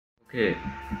Okay,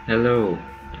 hello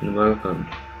and welcome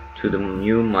to the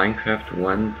new Minecraft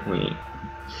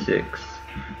 1.6.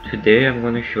 Today I'm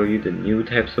going to show you the new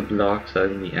types of blocks that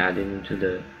I'm going to be adding into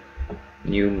the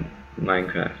new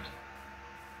Minecraft.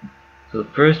 So the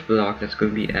first block that's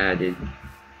going to be added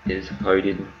is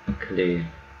hardened clay.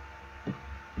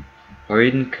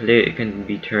 Hardened clay can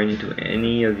be turned into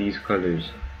any of these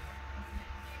colors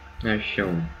as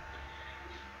shown.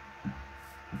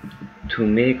 To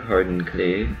make hardened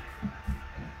clay,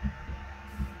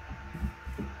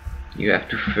 you have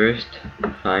to first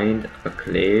find a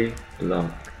clay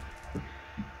block.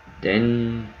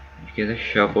 Then you get a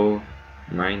shovel,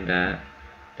 mine that.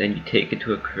 Then you take it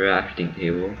to a crafting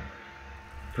table.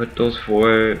 Put those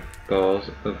 4 balls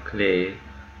of clay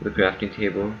to the crafting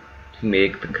table to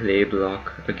make the clay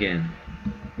block again.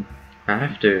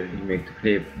 After you make the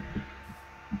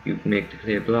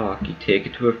clay block, you take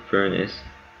it to a furnace,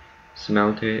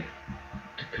 smelt it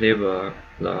to clay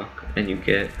block, and you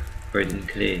get hardened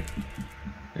clay.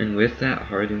 And with that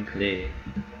hardened clay,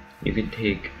 you can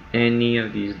take any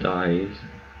of these dyes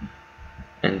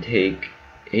and take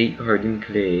 8 hardened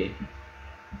clay,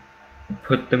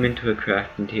 put them into a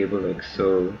crafting table like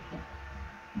so,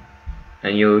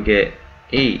 and you'll get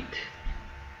 8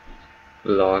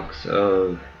 blocks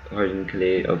of hardened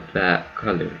clay of that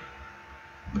color.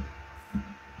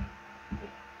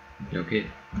 Okay.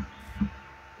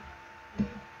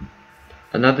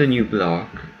 Another new block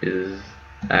is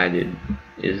added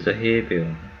is the hay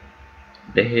bale.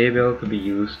 The hay bale could be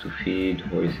used to feed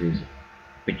horses,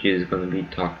 which is going to be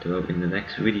talked about in the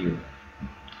next video.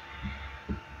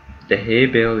 The hay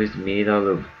bale is made out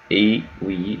of 8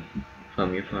 wheat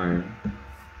from your farm.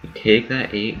 You take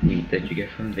that 8 wheat that you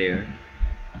get from there,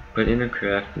 put in a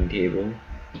crafting table,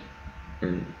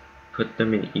 and put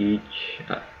them in each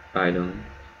item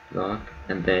block,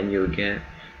 and then you'll get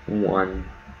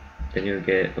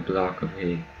a block of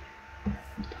hay.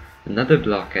 Another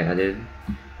block added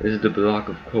is the block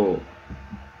of coal.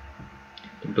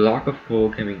 The block of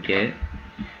coal can be get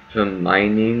from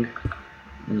mining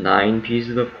 9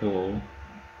 pieces of coal,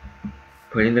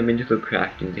 putting them into the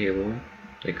crafting table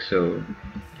like so,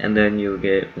 and then you'll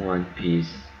get 1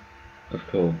 piece of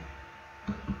coal.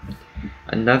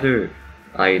 Another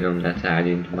item that's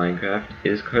added into Minecraft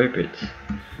is carpets,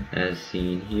 as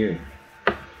seen here,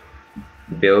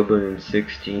 available in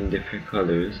 16 different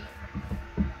colors.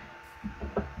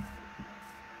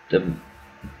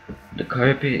 The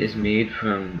carpet is made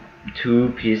from 2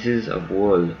 pieces of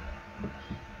wool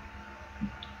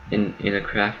in a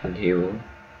crafting table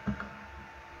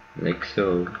like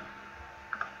so,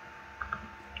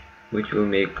 which will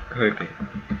make carpet.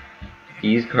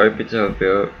 These carpets are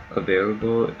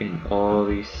available in all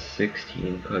these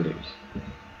 16 colors.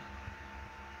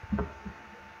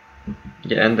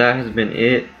 Yeah, and that has been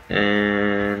it,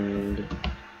 and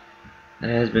that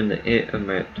has been the it of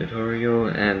my tutorial,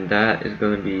 and that is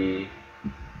going to be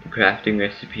the crafting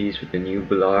recipes with the new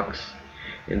blocks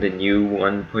in the new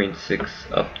 1.6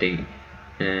 update.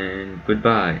 And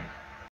goodbye.